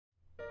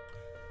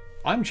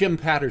I'm Jim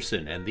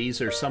Patterson, and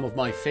these are some of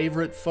my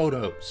favorite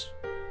photos.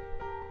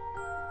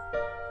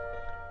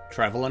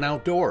 Traveling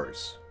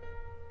outdoors.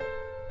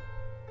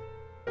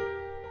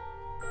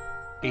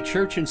 A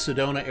church in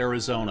Sedona,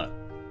 Arizona.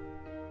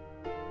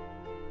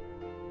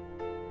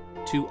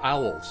 Two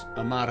owls,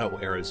 Amato,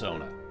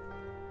 Arizona.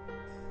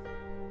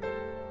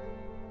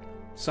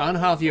 San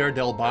Javier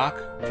del Bac,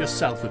 just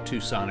south of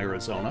Tucson,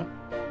 Arizona.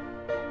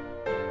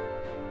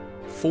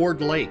 Ford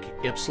Lake,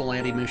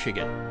 Ypsilanti,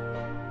 Michigan.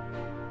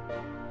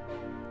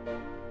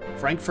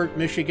 Frankfort,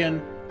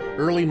 Michigan,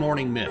 early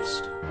morning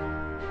mist.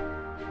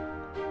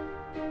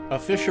 A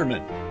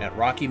fisherman at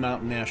Rocky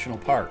Mountain National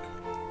Park.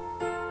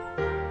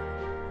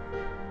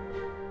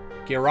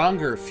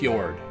 Geiranger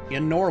Fjord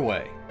in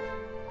Norway.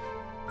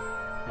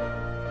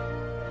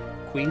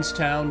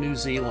 Queenstown, New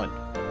Zealand.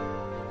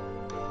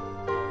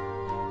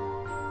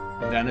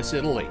 Venice,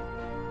 Italy.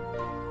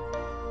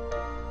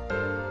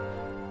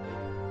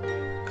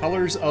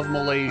 Colors of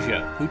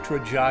Malaysia,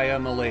 Putrajaya,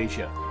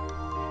 Malaysia.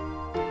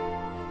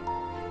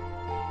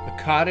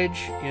 A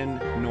cottage in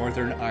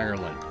Northern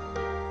Ireland.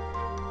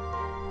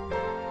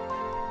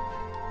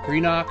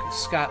 Greenock,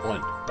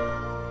 Scotland.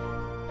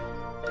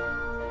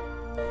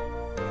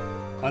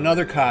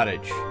 Another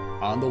cottage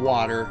on the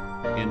water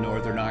in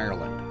Northern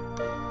Ireland.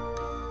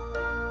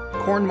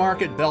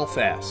 Cornmarket,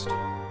 Belfast.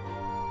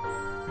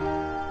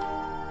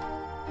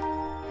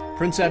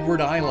 Prince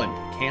Edward Island,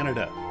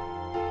 Canada.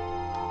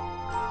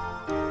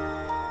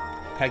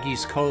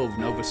 Peggy's Cove,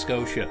 Nova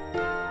Scotia.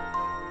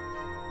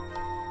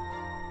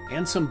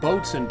 And some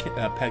boats in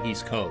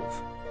Peggy's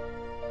Cove.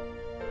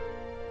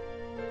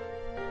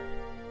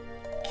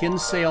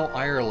 Kinsale,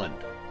 Ireland.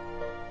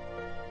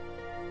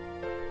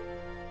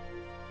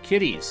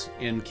 Kitties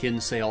in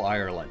Kinsale,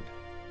 Ireland.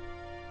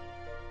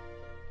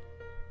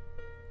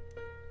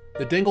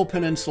 The Dingle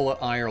Peninsula,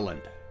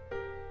 Ireland.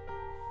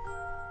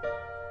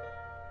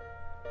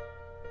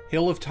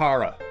 Hill of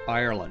Tara,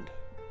 Ireland.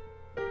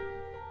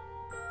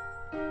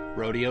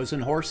 Rodeos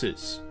and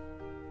horses.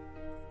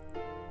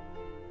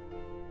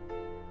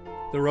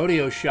 The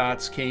rodeo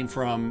shots came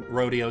from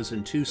rodeos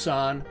in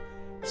Tucson,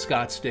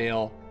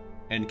 Scottsdale,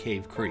 and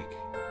Cave Creek.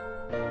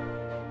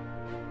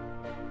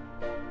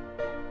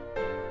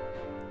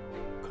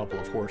 A couple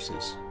of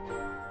horses.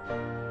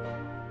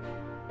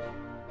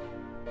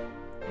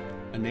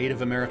 A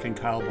Native American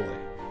cowboy.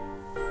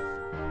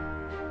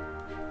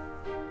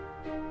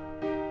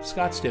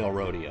 Scottsdale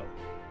Rodeo.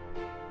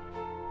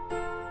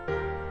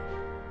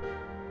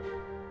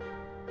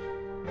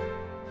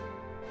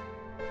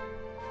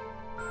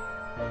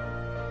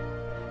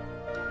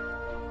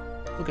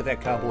 Look at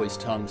that cowboy's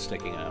tongue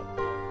sticking out.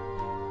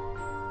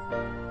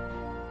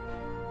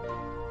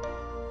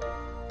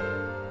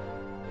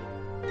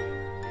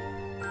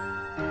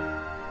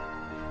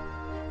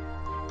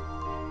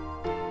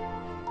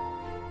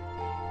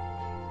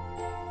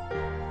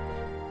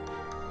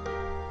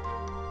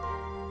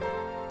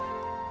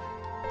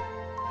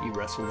 He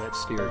wrestled that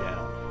steer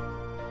down.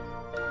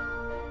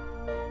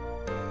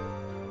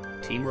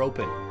 Team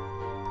roping.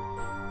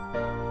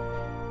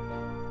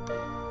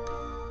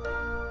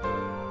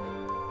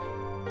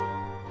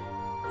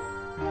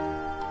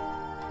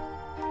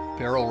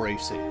 Barrel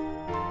racing.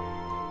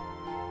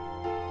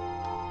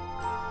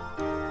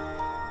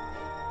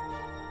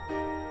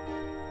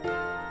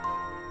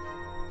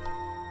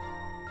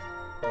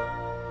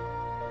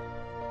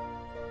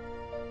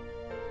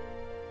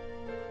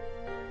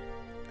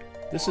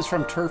 This is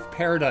from Turf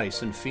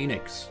Paradise in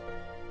Phoenix.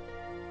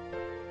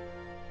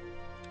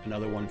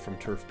 Another one from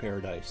Turf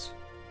Paradise.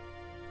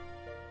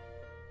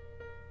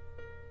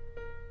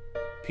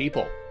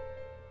 People.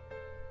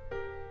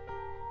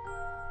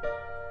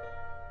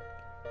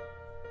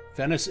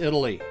 Venice,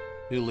 Italy,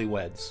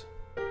 newlyweds.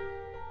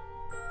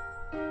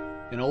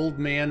 An old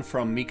man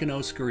from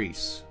Mykonos,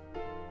 Greece.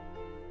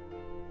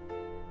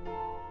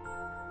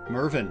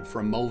 Mervyn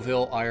from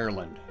Moville,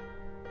 Ireland.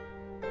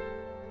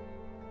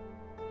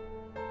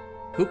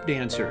 Hoop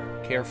dancer,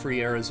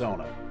 Carefree,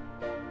 Arizona.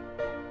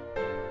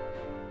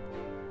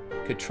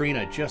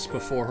 Katrina just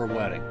before her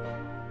wedding.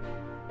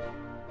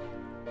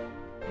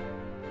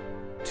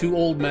 Two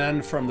old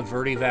men from the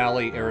Verde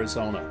Valley,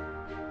 Arizona.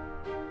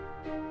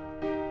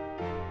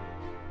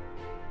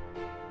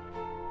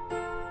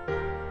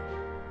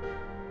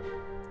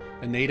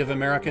 A Native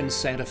American,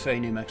 Santa Fe,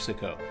 New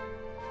Mexico.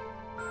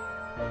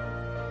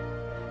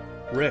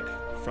 Rick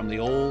from the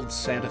old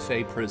Santa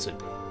Fe prison.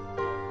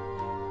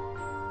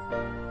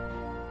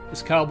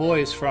 This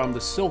cowboy is from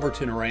the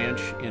Silverton Ranch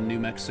in New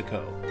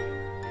Mexico.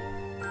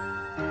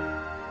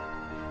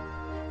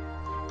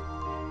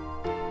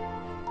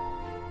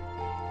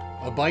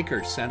 A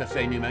biker, Santa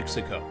Fe, New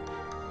Mexico.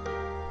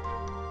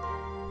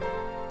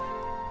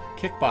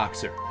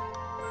 Kickboxer.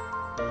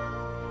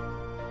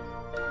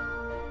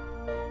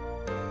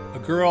 A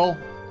girl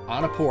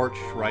on a porch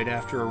right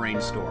after a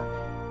rainstorm.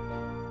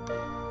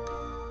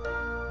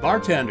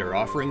 Bartender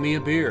offering me a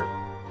beer.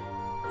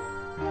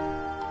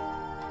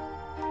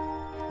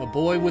 A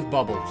boy with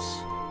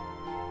bubbles.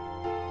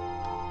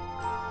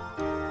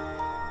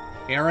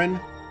 Aaron,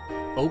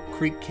 Oak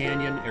Creek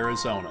Canyon,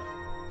 Arizona.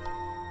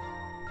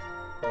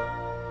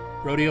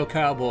 Rodeo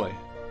Cowboy.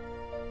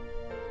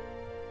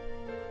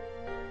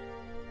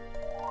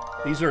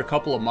 These are a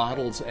couple of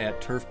models at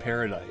Turf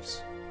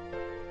Paradise.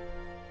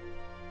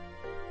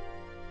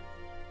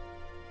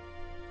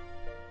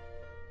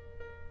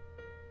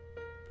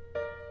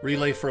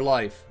 Relay for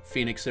Life,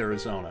 Phoenix,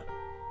 Arizona.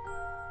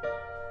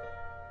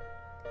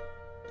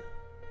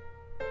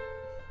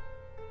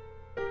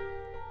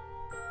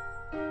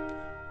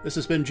 This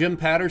has been Jim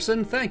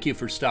Patterson. Thank you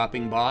for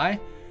stopping by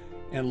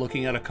and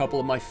looking at a couple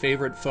of my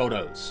favorite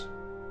photos.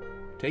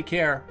 Take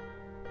care.